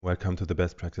welcome to the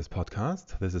Best Practice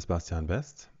Podcast. This is Bastian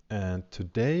Best, and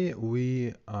today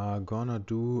we are gonna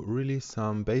do really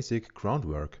some basic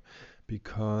groundwork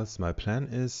because my plan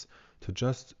is to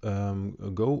just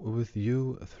go with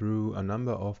you through a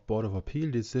number of Board of Appeal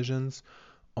decisions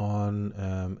on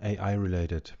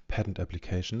AI-related patent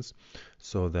applications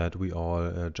so that we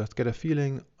all just get a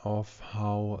feeling of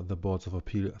how the Boards of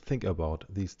Appeal think about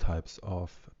these types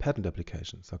of patent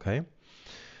applications, okay?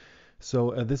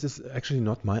 So this is actually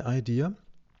not my idea,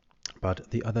 but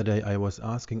the other day I was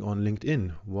asking on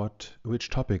LinkedIn which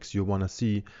topics you want to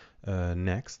see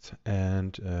next,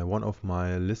 and one of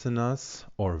my listeners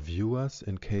or viewers,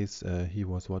 in case he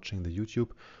was watching the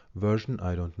YouTube version,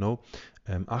 I don't know,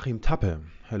 Achim Tappe,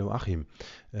 hello Achim,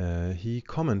 he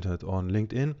commented on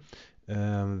LinkedIn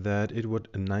that it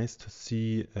would be nice to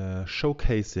see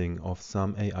showcasing of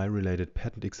some AI-related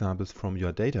patent examples from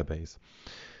your database.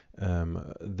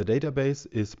 The database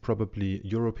is probably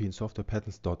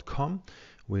europeansoftwarepatents.com,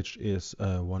 which is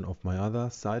one of my other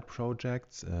side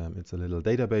projects. It's a little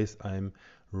database I'm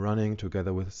running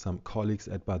together with some colleagues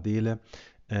at Badele,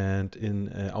 and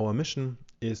in our mission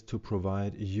is to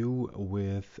provide you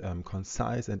with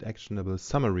concise and actionable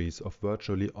summaries of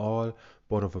virtually all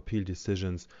Board of Appeal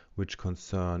decisions which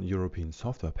concern European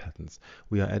software patents.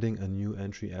 We are adding a new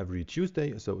entry every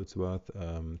Tuesday, so it's worth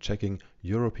checking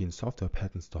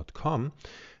europeansoftwarepatents.com.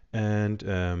 And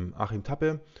Achim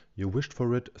Tappe, you wished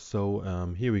for it,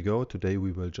 so here we go. Today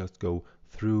we will just go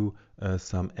through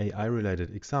some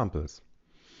AI-related examples.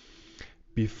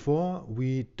 Before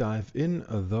we dive in,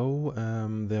 though,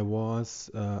 there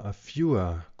was a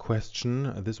viewer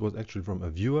question. This was actually from a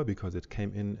viewer because it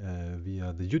came in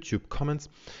via the YouTube comments,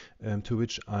 to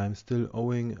which I'm still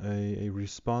owing a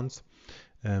response.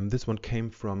 This one came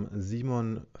from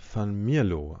Simon van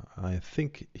Mierlo. I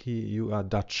think you are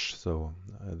Dutch, so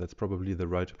that's probably the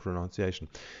right pronunciation.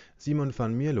 Simon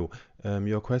van Mierlo,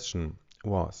 your question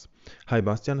was: Hi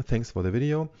Bastian, thanks for the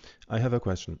video. I have a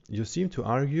question. You seem to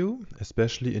argue,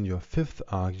 especially in your fifth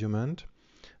argument,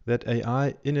 that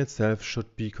AI in itself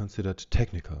should be considered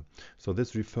technical. So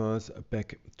this refers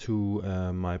back to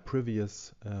my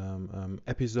previous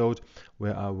episode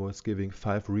where I was giving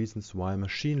 5 reasons why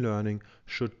machine learning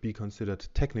should be considered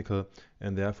technical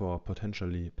and therefore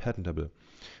potentially patentable.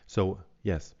 So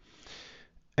yes,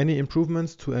 any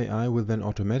improvements to AI will then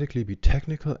automatically be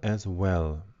technical as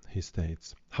well, he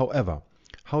states. However,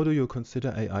 how do you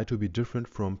consider AI to be different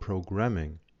from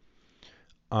programming?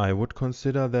 I would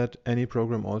consider that any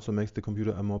program also makes the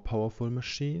computer a more powerful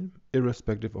machine,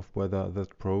 irrespective of whether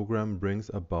that program brings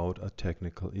about a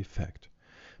technical effect.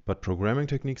 But programming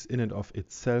techniques in and of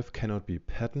itself cannot be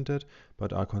patented,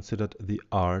 but are considered the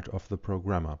art of the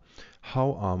programmer.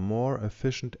 How are more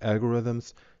efficient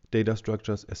algorithms, data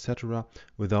structures, etc.,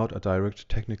 without a direct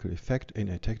technical effect in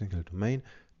a technical domain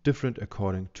different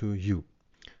according to you?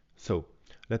 So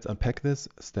let's unpack this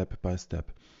step by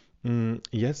step.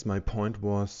 Yes, my point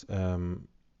was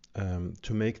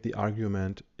to make the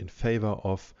argument in favor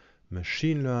of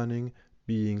machine learning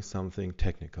being something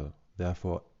technical.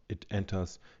 Therefore, it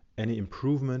enters any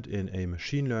improvement in a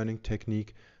machine learning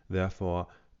technique, therefore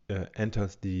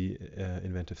enters the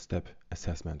inventive step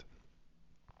assessment.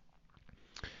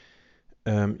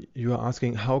 You are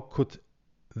asking, how could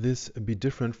this be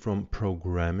different from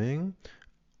programming?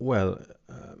 Well,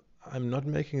 I'm not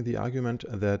making the argument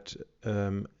that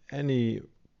any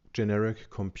generic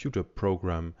computer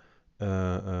program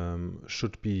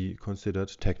should be considered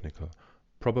technical.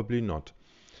 Probably not.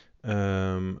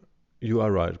 You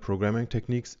are right. Programming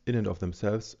techniques in and of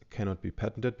themselves cannot be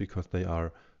patented because they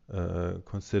are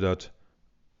considered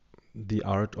the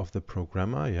art of the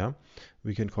programmer. Yeah,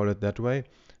 we can call it that way.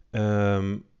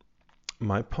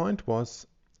 My point was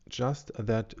just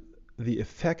that the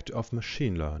effect of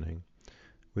machine learning,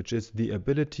 which is the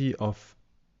ability of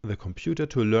the computer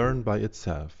to learn by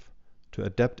itself, to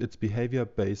adapt its behavior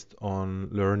based on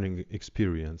learning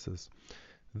experiences.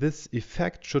 This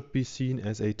effect should be seen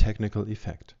as a technical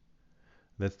effect.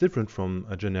 That's different from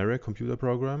a generic computer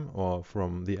program or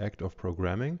from the act of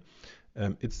programming.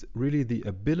 It's really the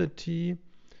ability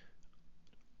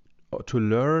to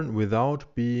learn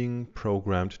without being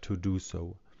programmed to do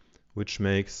so, which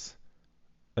makes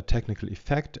a technical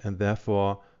effect and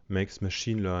therefore makes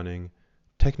machine learning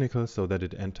technical so that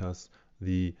it enters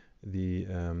the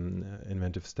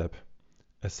inventive step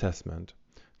assessment.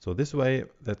 So this way,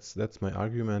 that's my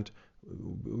argument.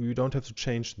 We don't have to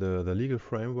change the legal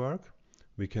framework.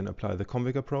 We can apply the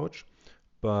Comvik approach,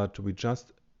 but we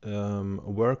just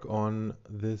work on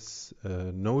this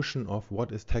notion of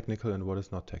what is technical and what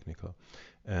is not technical.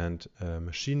 And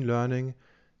machine learning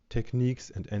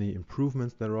techniques and any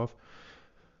improvements thereof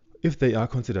If they are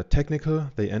considered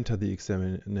technical, they enter the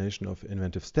examination of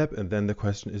inventive step, and then the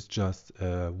question is just,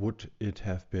 would it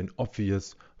have been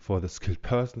obvious for the skilled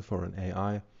person, for an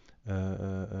AI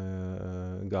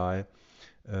guy,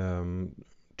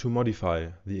 to modify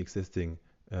the existing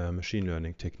machine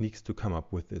learning techniques to come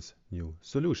up with this new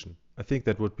solution? I think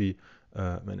that would be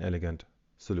an elegant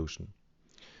solution.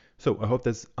 So I hope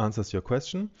this answers your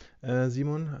question,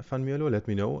 Simon van Mierlo. Let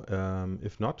me know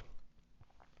if not.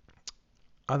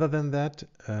 Other than that,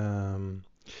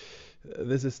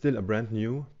 this is still a brand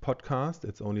new podcast.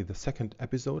 It's only the second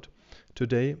episode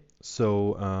today.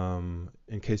 So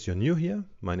in case you're new here,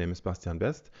 my name is Bastian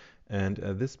Best, and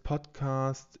this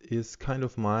podcast is kind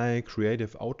of my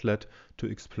creative outlet to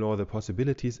explore the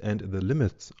possibilities and the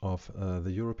limits of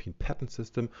the European patent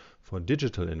system for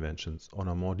digital inventions on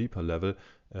a more deeper level,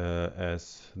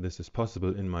 as this is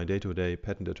possible in my day-to-day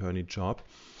patent attorney job.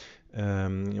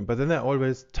 But then I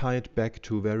always tie it back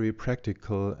to very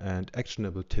practical and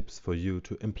actionable tips for you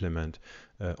to implement,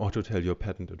 or to tell your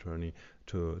patent attorney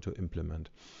to implement.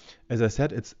 As I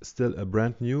said, it's still a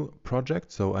brand new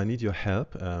project, so I need your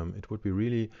help. It would be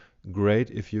really great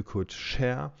if you could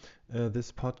share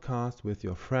this podcast with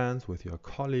your friends, with your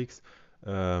colleagues.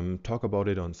 Talk about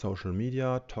it on social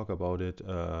media, talk about it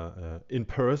in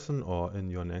person or in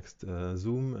your next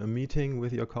Zoom meeting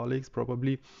with your colleagues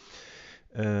probably.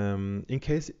 In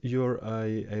case you're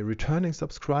a returning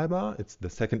subscriber, it's the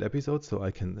second episode, so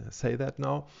I can say that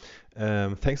now.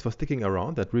 Thanks for sticking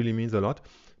around. That really means a lot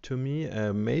to me.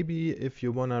 Maybe if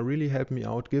you want to really help me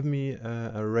out, give me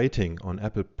a rating on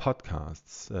Apple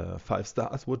Podcasts. 5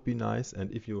 stars would be nice. And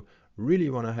if you really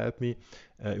want to help me,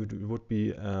 it would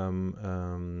be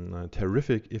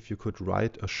terrific if you could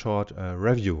write a short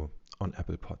review on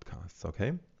Apple Podcasts,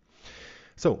 okay?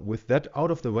 So with that out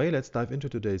of the way, let's dive into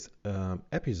today's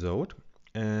episode,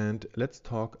 and let's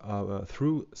talk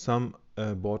through some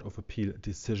Board of Appeal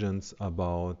decisions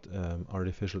about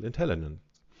artificial intelligence.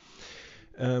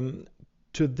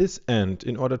 To this end,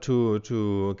 in order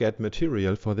to get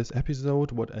material for this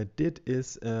episode, what I did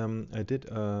is I did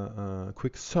a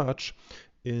quick search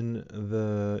in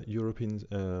the European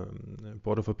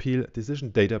Board of Appeal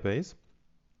decision database.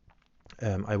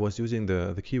 I was using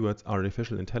the keywords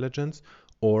artificial intelligence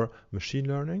or machine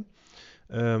learning.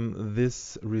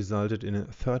 This resulted in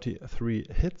 33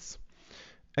 hits.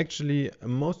 Actually,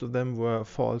 most of them were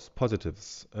false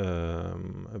positives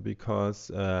because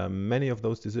many of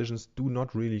those decisions do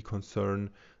not really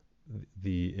concern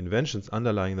the inventions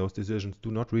underlying those decisions, do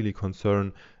not really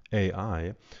concern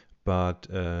AI. But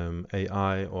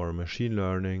AI or machine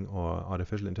learning or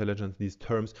artificial intelligence, these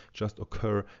terms just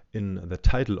occur in the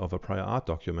title of a prior art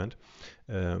document,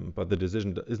 but the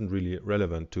decision isn't really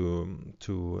relevant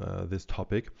to this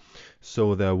topic.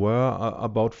 So there were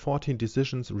about 14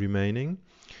 decisions remaining.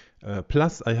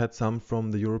 Plus I had some from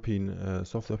the European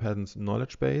Software Patents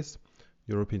knowledge base,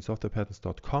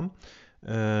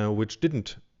 europeansoftwarepatents.com, which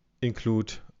didn't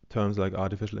include terms like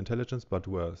artificial intelligence, but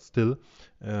were still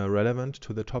relevant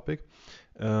to the topic.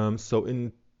 So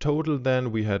in total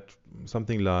then we had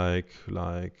something like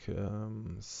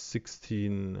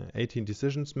 16, 18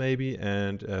 decisions maybe,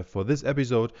 and for this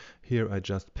episode here I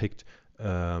just picked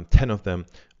 10 of them,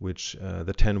 which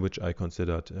the 10 which I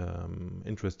considered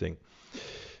interesting.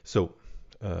 So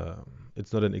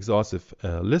it's not an exhaustive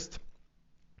list.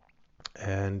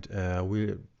 And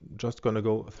we're just going to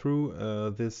go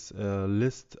through this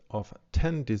list of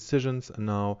 10 decisions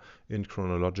now in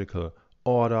chronological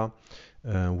order.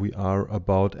 We are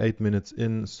about 8 minutes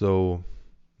in, so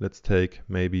let's take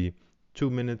maybe 2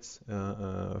 minutes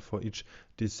for each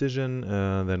decision.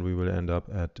 Then we will end up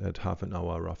at half an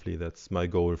hour roughly. That's my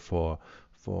goal for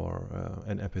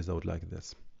an episode like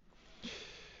this.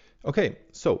 Okay,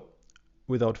 so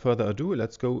without further ado,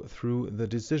 let's go through the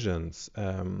decisions.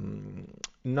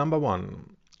 Number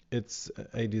one, it's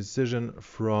a decision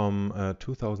from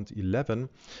 2011.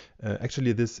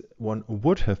 Actually, this one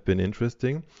would have been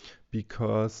interesting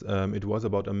because it was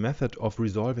about a method of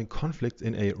resolving conflicts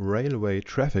in a railway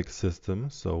traffic system.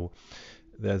 So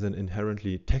there's an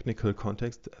inherently technical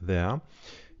context there.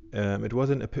 It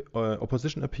was an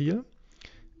opposition appeal.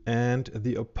 And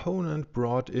the opponent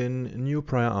brought in new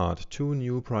prior art, 2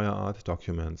 new prior art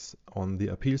documents on the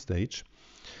appeal stage.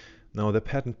 Now the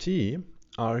patentee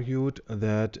argued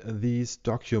that these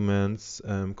documents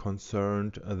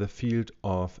concerned the field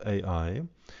of AI.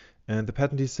 And the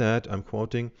patentee said, I'm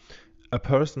quoting, "A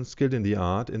person skilled in the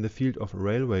art in the field of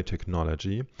railway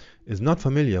technology is not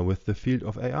familiar with the field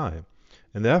of AI.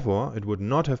 And therefore, it would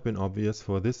not have been obvious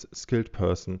for this skilled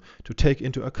person to take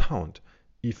into account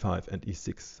E5 and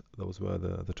E6. Those were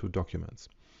the 2 documents."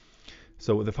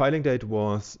 So the filing date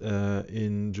was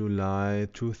in July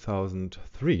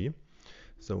 2003,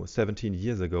 so 17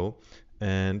 years ago.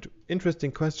 And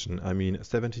interesting question. I mean,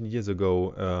 17 years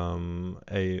ago,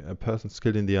 a person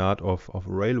skilled in the art of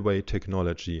railway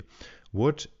technology,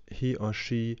 would he or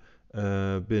she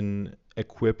been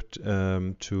equipped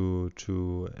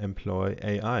to employ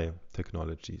AI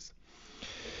technologies?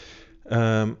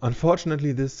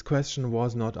 Unfortunately, this question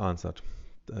was not answered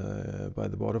by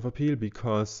the Board of Appeal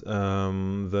because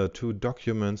the two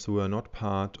documents were not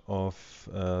part of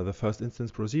the first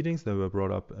instance proceedings. They were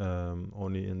brought up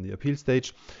only in the appeal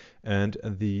stage, and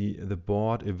the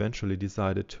board eventually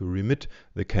decided to remit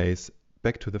the case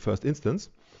back to the first instance.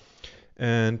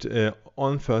 And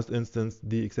on first instance,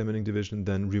 the examining division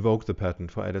then revoked the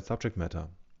patent for added subject matter.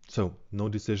 So no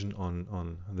decision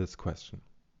on this question.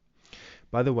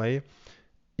 By the way,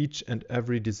 each and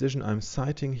every decision I'm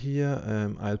citing here,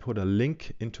 I'll put a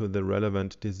link into the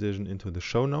relevant decision into the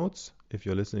show notes if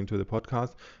you're listening to the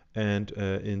podcast, and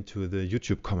into the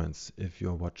YouTube comments if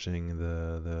you're watching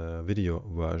the video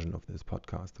version of this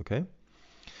podcast, okay?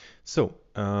 So,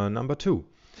 number 2.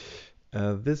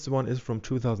 This one is from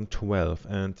 2012,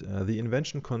 and the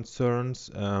invention concerns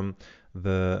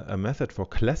a method for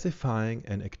classifying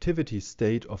an activity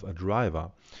state of a driver.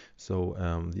 So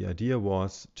the idea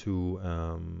was to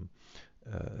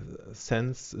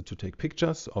take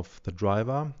pictures of the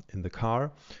driver in the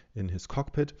car, in his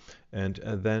cockpit, and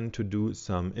then to do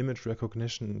some image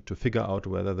recognition to figure out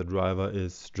whether the driver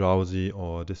is drowsy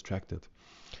or distracted,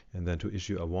 and then to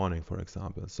issue a warning, for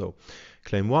example. So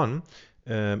claim 1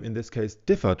 in this case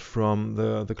differed from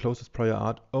the closest prior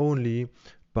art only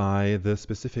by the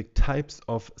specific types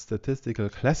of statistical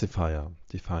classifier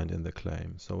defined in the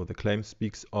claim. So the claim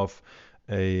speaks of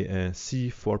a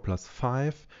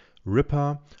C4+5,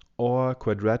 Ripper, or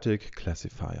quadratic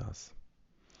classifiers.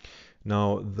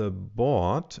 Now the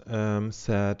board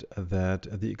said that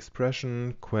the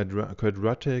expression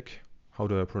quadratic, how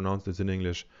do I pronounce this in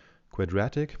English?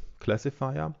 Quadratic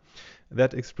classifier.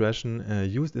 That expression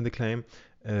used in the claim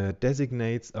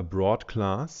designates a broad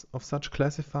class of such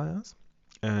classifiers.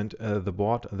 And the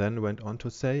board then went on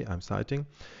to say, I'm citing,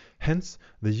 hence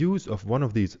the use of one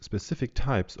of these specific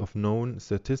types of known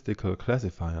statistical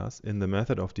classifiers in the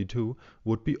method of D2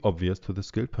 would be obvious to the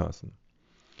skilled person.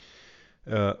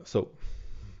 So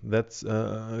that's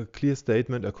a clear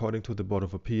statement according to the Board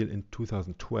of Appeal in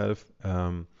 2012.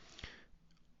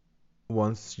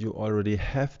 Once you already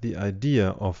have the idea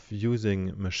of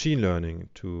using machine learning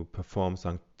to perform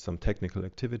some technical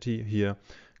activity here,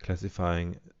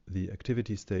 classifying the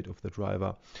activity state of the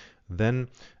driver, then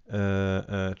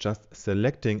just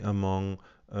selecting among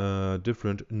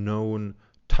different known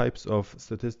types of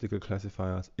statistical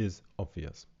classifiers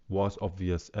was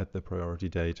obvious at the priority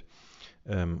date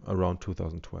around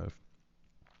 2012.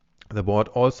 The board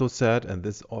also said, and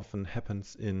this often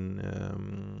happens in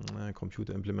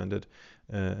computer-implemented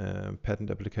patent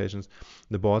applications,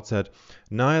 the board said,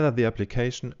 neither the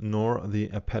application nor the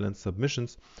appellant's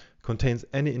submissions contains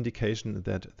any indication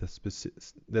that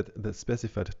the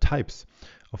specified types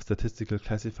of statistical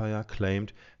classifier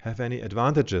claimed have any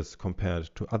advantages compared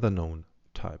to other known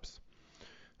types.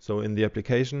 So in the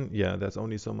application, yeah, there's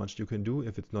only so much you can do.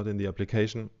 If it's not in the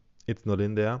application, it's not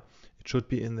in there. It should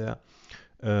be in there.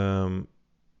 In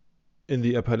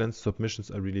the appellant's submissions,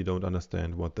 I really don't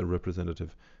understand what the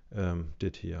representative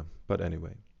did here. But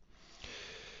anyway.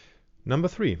 Number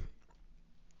 3.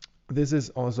 This is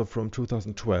also from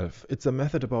 2012. It's a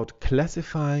method about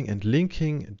classifying and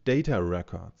linking data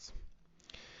records.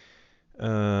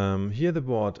 Here the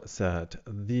board said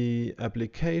the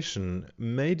application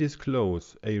may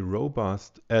disclose a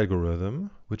robust algorithm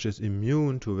which is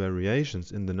immune to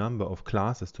variations in the number of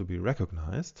classes to be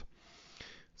recognized.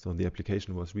 So the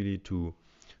application was really to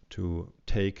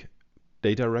take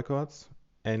data records,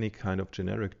 any kind of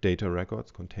generic data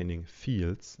records containing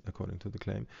fields, according to the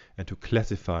claim, and to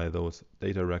classify those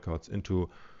data records into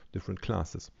different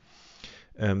classes.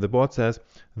 The board says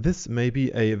this may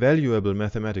be a valuable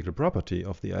mathematical property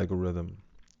of the algorithm,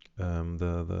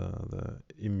 the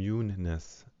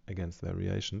immuneness against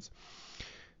variations,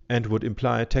 and would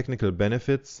imply technical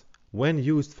benefits when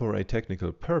used for a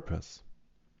technical purpose.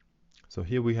 So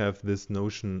here we have this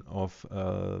notion of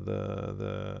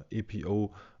the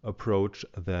EPO approach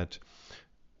that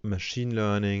machine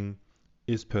learning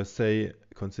is per se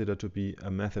considered to be a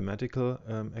mathematical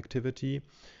activity,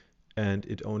 and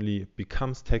it only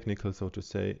becomes technical, so to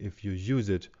say, if you use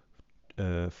it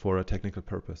for a technical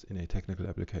purpose in a technical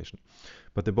application.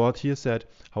 But the board here said,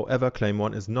 however, claim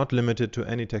 1 is not limited to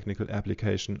any technical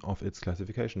application of its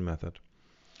classification method.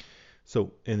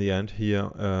 So in the end here,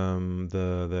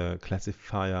 the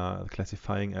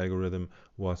classifying algorithm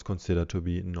was considered to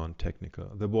be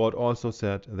non-technical. The board also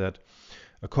said that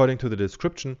according to the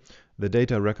description, the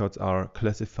data records are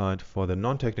classified for the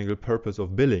non-technical purpose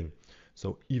of billing.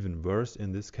 So even worse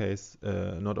in this case,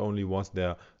 not only was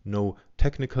there no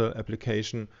technical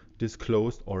application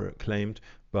disclosed or claimed,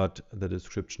 but the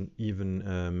description even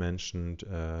mentioned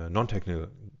non-technical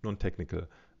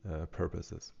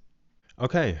purposes.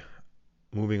 Okay,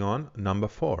 moving on, number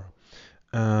 4.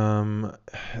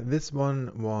 This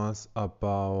one was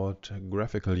about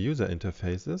graphical user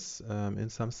interfaces in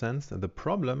some sense. The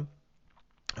problem,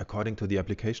 according to the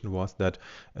application, was that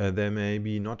there may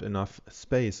be not enough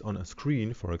space on a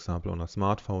screen, for example on a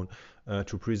smartphone,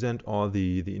 to present all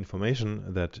the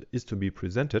information that is to be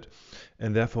presented,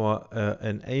 and therefore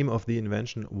an aim of the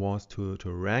invention was to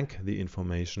rank the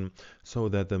information so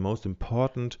that the most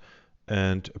important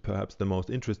and perhaps the most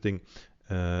interesting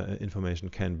information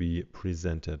can be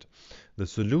presented. The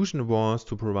solution was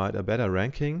to provide a better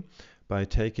ranking by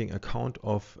taking account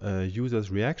of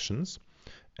users' reactions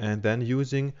and then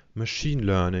using machine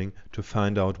learning to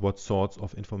find out what sorts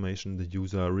of information the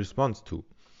user responds to.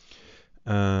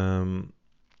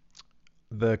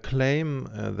 The claim,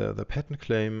 the patent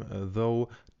claim, though,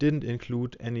 didn't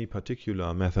include any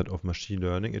particular method of machine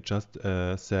learning. It just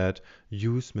said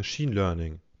use machine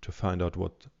learning to find out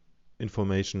what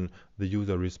information the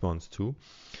user responds to.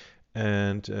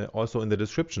 And also in the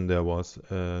description there was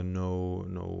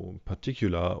no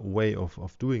particular way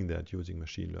of doing that using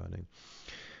machine learning.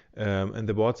 And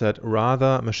the board said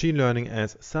rather machine learning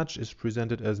as such is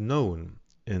presented as known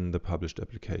in the published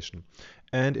application,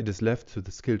 and it is left to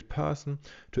the skilled person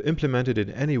to implement it in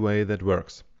any way that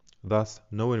works. Thus,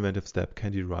 no inventive step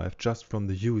can derive just from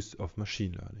the use of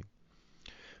machine learning.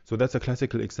 So that's a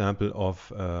classical example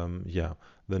of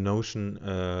the notion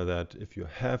that if you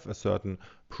have a certain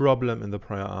problem in the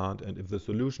prior art and if the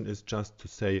solution is just to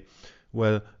say,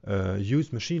 well,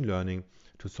 use machine learning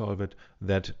to solve it,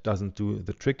 that doesn't do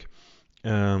the trick.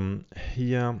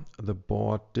 Here the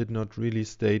board did not really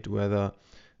state whether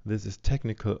this is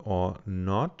technical or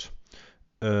not,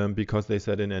 because they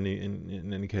said in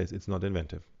any case it's not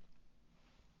inventive.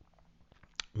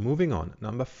 Moving on,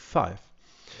 number 5.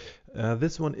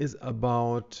 This one is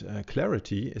about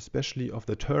clarity, especially of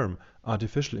the term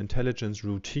artificial intelligence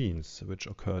routines, which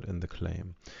occurred in the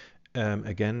claim.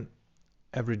 Again,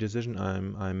 every decision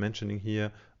I'm mentioning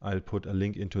here, I'll put a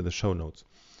link into the show notes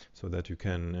so that you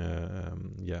can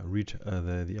read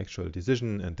the actual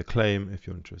decision and the claim if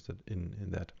you're interested in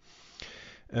that.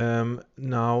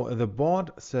 Now, the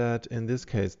board said in this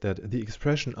case that the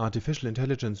expression artificial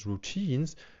intelligence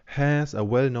routines has a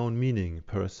well-known meaning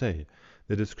per se.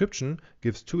 The description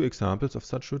gives 2 examples of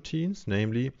such routines,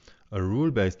 namely a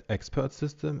rule-based expert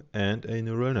system and a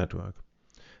neural network.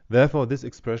 Therefore, this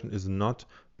expression is not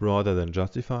broader than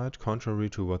justified, contrary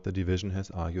to what the division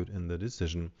has argued in the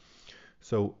decision.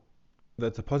 So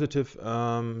that's a positive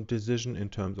decision in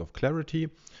terms of clarity.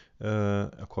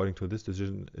 According to this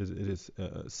decision, it is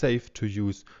safe to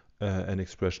use an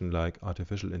expression like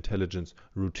artificial intelligence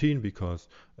routine because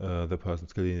the person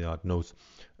skilled in the art knows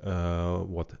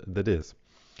what that is.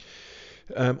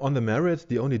 On the merits,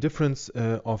 the only difference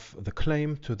of the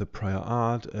claim to the prior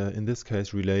art, in this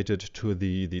case related to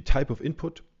the type of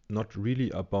input, not really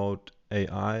about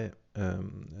AI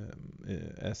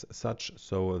as such,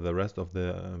 so the rest of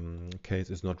the case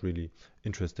is not really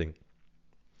interesting.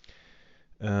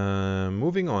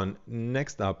 Moving on,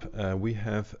 next up we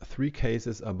have 3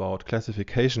 cases about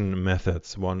classification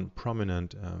methods, one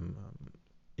prominent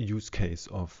use case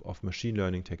of machine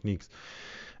learning techniques.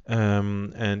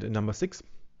 And number 6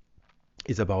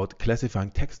 is about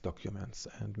classifying text documents,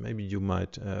 and maybe you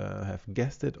might have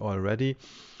guessed it already.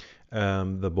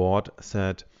 The board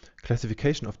said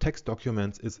classification of text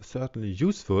documents is certainly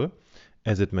useful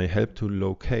as it may help to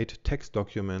locate text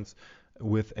documents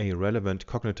with a relevant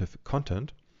cognitive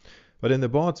content, but in the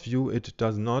board's view it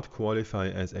does not qualify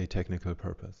as a technical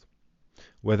purpose.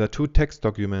 Whether 2 text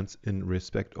documents in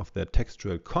respect of their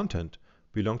textual content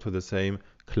belong to the same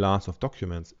class of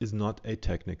documents is not a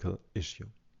technical issue.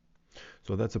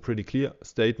 So that's a pretty clear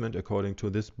statement according to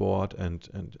this board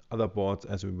and other boards,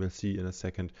 as we will see in a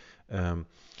second.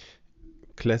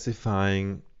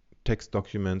 Classifying text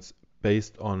documents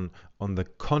based on the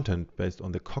content, based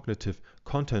on the cognitive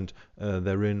content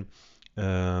therein,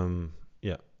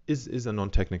 is a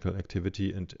non-technical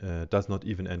activity and does not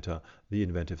even enter the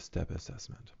inventive step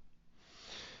assessment.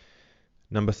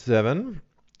 Number 7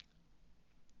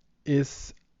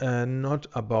 is not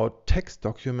about text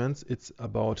documents, it's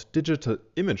about digital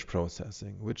image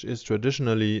processing, which is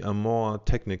traditionally a more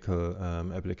technical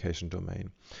application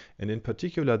domain. And in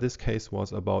particular, this case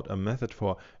was about a method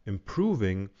for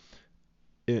improving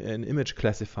an image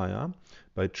classifier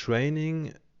by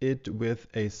training it with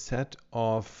a set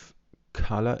of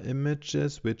color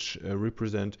images which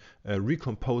represent a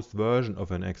recomposed version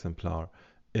of an exemplar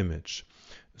image.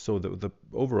 So the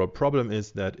overall problem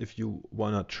is that if you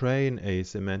want to train a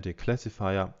semantic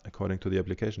classifier according to the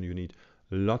application, you need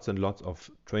lots and lots of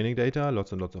training data,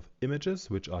 lots and lots of images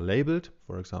which are labeled.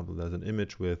 For example, there's an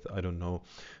image with, I don't know,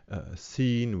 a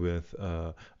scene with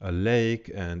a lake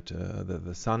and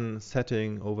the sun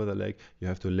setting over the lake. You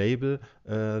have to label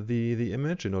the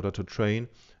image in order to train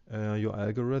your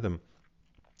algorithm.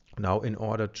 Now, in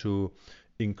order to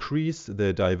increase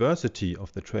the diversity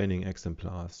of the training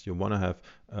exemplars, you want to have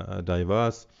a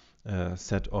diverse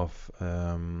set of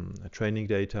training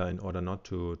data in order not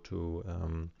to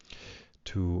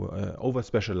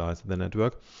over-specialize the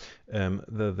network.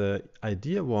 The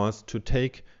idea was to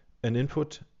take an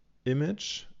input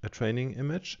image, a training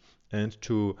image, and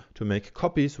to make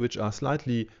copies which are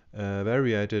slightly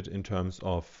variated in terms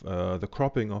of the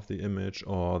cropping of the image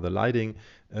or the lighting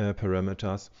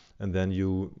parameters, and then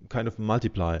you kind of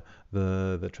multiply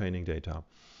the training data.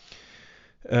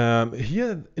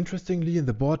 Here, interestingly,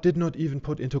 the board did not even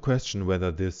put into question whether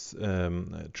this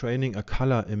training a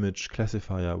color image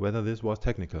classifier, whether this was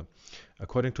technical.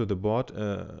 According to the board,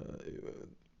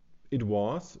 it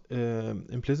was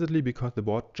implicitly, because the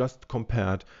board just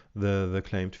compared the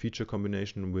claimed feature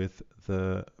combination with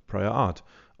the prior art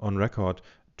on record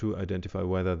to identify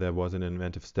whether there was an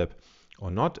inventive step or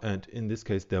not. And in this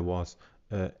case, there was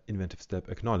inventive step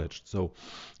acknowledged. So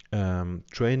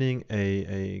training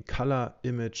a color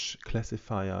image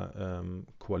classifier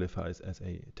qualifies as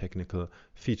a technical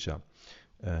feature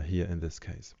here in this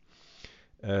case.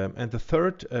 And the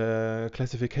third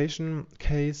classification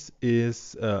case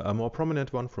is a more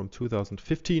prominent one from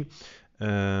 2015,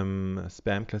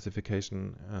 spam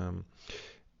classification.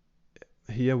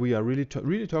 Here we are really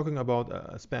talking about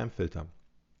a spam filter.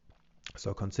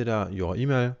 So consider your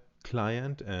email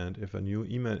client, and if a new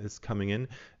email is coming in,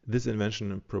 this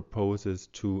invention proposes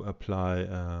to apply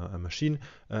a machine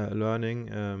learning,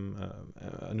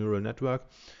 a neural network,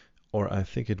 or I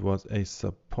think it was a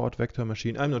support vector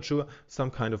machine, I'm not sure, some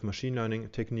kind of machine learning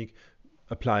technique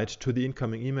applied to the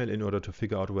incoming email in order to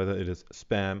figure out whether it is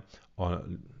spam or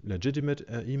legitimate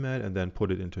email, and then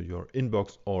put it into your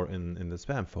inbox or in the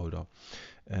spam folder.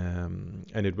 And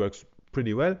it works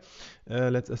pretty well.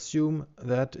 Let's assume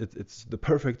that it's the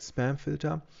perfect spam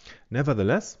filter.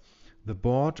 Nevertheless, the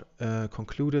board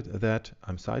concluded that,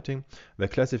 I'm citing, the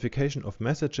classification of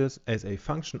messages as a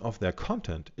function of their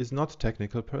content is not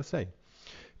technical per se.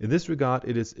 In this regard,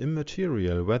 it is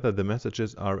immaterial whether the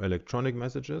messages are electronic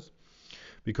messages,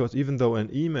 because even though an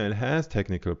email has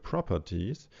technical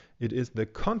properties, it is the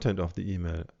content of the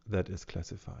email that is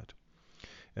classified.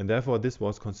 And therefore, this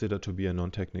was considered to be a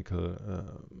non-technical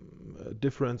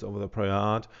difference over the prior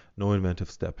art, no inventive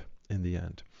step in the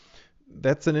end.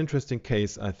 That's an interesting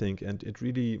case, I think, and it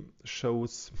really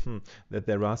shows that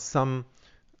there are some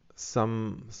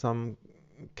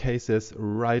cases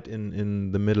right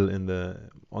in the middle,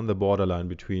 on the borderline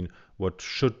between what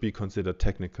should be considered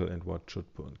technical and what should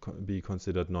be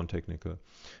considered non-technical,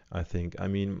 I think. I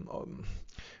mean,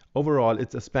 overall,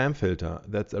 it's a spam filter.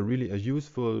 That's really a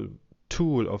useful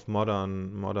tool of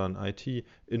modern IT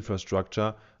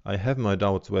infrastructure. I have my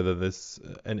doubts whether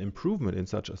an improvement in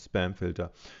such a spam filter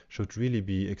should really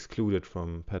be excluded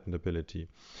from patentability.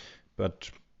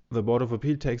 But the Board of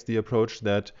Appeal takes the approach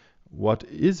that what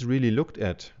is really looked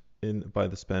at by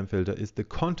the spam filter is the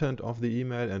content of the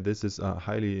email, and this is a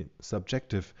highly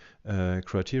subjective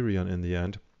criterion in the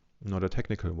end, not a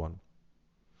technical one.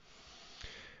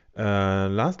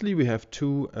 Lastly, we have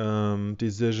two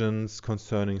decisions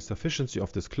concerning sufficiency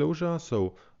of disclosure.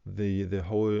 So the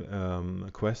whole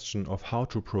question of how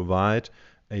to provide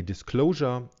a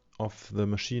disclosure of the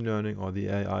machine learning or the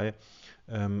AI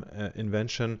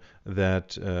invention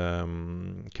that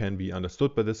can be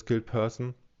understood by the skilled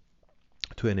person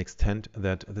to an extent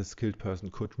that the skilled person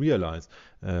could realize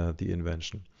the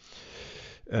invention.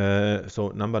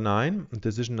 So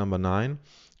decision number 9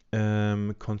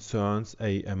 concerns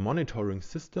a monitoring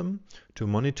system to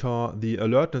monitor the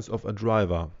alertness of a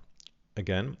driver.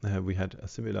 Again, we had a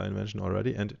similar invention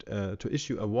already, and to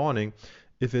issue a warning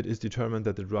if it is determined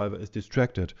that the driver is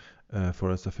distracted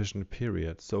for a sufficient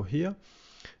period. So here,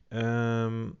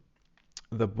 the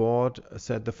board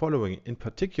said the following. In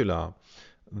particular,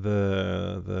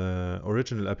 the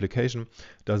original application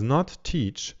does not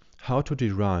teach how to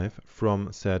derive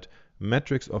from said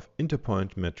matrix of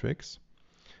interpoint matrix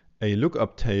a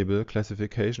lookup table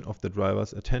classification of the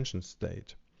driver's attention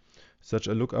state. Such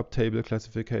a lookup table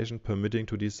classification permitting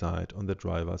to decide on the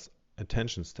driver's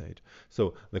attention state.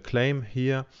 So the claim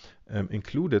here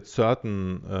included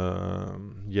certain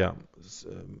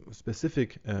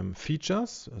specific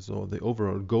features. So the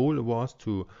overall goal was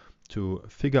to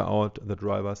figure out the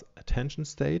driver's attention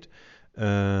state,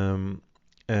 and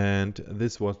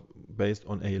this was based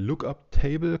on a lookup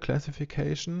table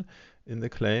classification in the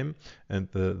claim, and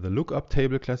the lookup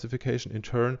table classification in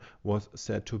turn was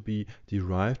said to be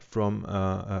derived from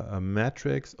a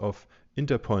matrix of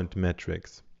interpoint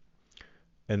matrix.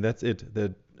 And that's it.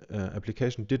 The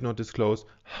application did not disclose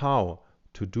how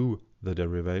to do the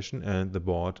derivation, and the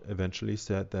board eventually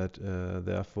said that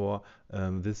therefore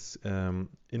this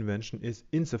invention is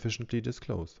insufficiently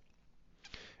disclosed.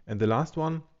 And the last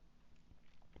one,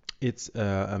 it's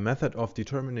a method of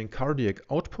determining cardiac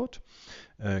output.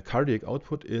 Cardiac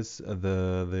output is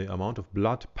the amount of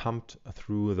blood pumped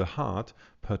through the heart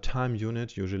per time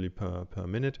unit, usually per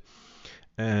minute.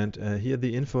 And here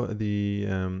the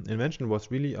invention was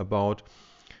really about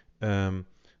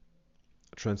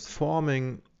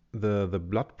transforming the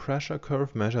blood pressure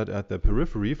curve measured at the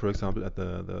periphery, for example at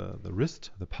the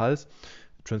wrist, the pulse,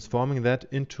 transforming that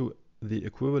into the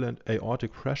equivalent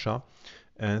aortic pressure.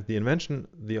 And the invention,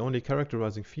 the only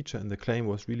characterizing feature in the claim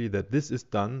was really that this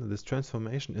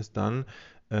transformation is done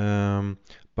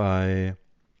by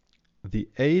the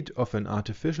aid of an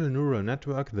artificial neural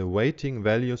network, the weighting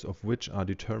values of which are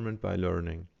determined by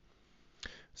learning.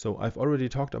 So I've already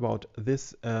talked about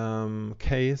this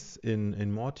case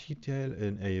in more detail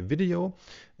in a video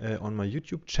on my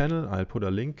YouTube channel. I'll put a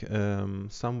link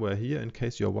somewhere here in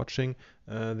case you're watching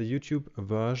the YouTube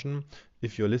version.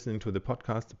 If you're listening to the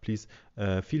podcast, please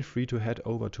feel free to head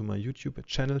over to my YouTube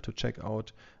channel to check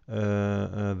out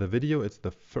the video. It's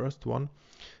the first one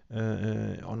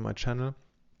on my channel.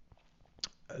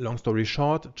 Long story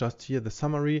short, just here the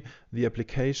summary. The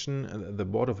application, the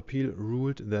Board of Appeal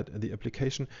ruled that the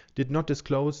application did not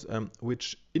disclose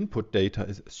which input data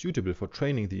is suitable for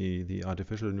training the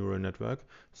artificial neural network,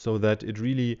 so that it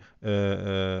really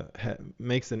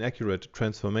makes an accurate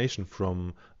transformation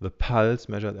from the pulse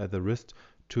measured at the wrist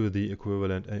to the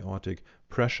equivalent aortic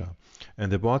pressure. And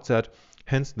the board said,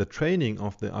 hence the training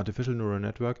of the artificial neural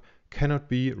network cannot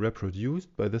be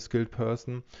reproduced by the skilled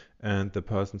person, and the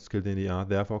person skilled in the art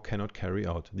therefore cannot carry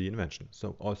out the invention.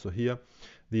 So also here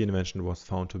the invention was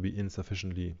found to be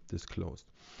insufficiently disclosed.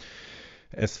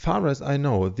 As far as I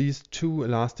know, these two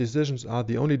last decisions are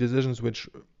the only decisions which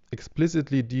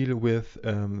explicitly deal with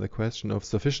the question of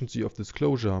sufficiency of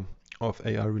disclosure of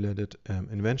AI-related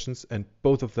inventions, and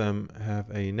both of them have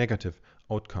a negative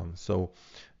outcome. So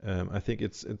I think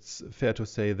it's fair to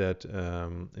say that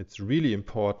it's really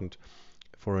important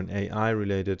for an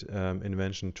AI-related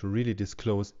invention to really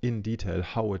disclose in detail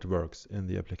how it works in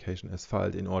the application as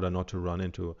filed, in order not to run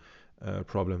into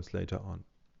problems later on.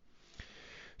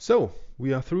 So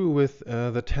we are through with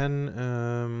the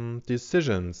 10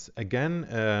 decisions. Again,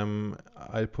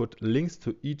 I'll put links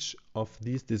to each of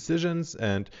these decisions,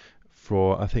 and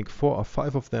for I think 4 or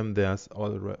 5 of them, there's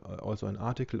also an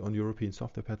article on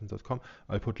EuropeanSoftwarePatents.com.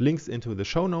 I'll put links into the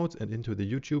show notes and into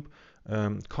the YouTube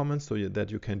comments, so that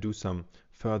you can do some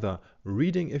further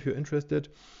reading if you're interested.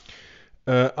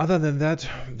 Other than that,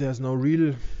 there's no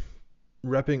real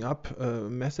wrapping up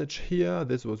message here.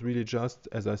 This was really just,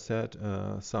 as I said,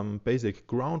 some basic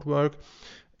groundwork,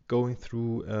 going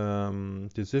through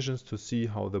decisions to see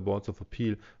how the boards of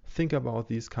appeal think about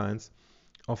these kinds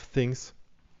of things.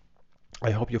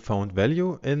 I hope you found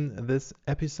value in this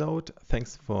episode.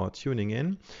 Thanks for tuning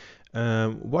in.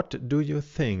 What do you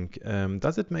think?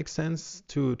 Does it make sense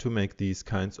to make these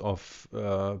kinds of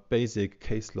basic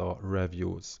case law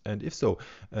reviews? And if so,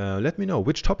 let me know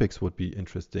which topics would be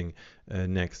interesting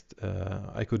next.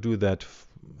 I could do that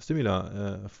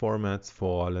similar formats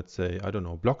for, let's say, I don't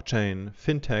know, blockchain,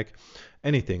 fintech,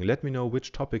 anything. Let me know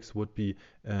which topics would be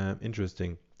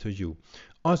interesting to you.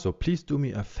 Also, please do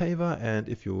me a favor, and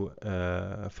if you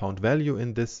found value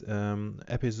in this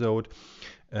episode,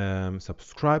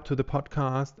 subscribe to the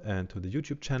podcast and to the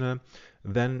YouTube channel.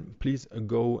 Then please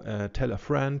go tell a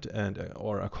friend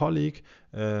or a colleague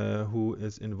who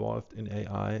is involved in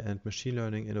AI and machine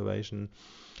learning innovation.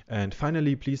 And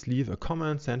finally, please leave a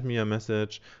comment, send me a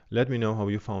message, let me know how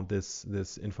you found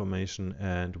this information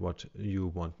and what you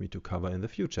want me to cover in the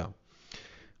future.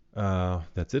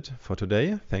 That's it for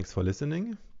today. Thanks for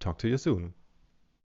listening. Talk to you soon.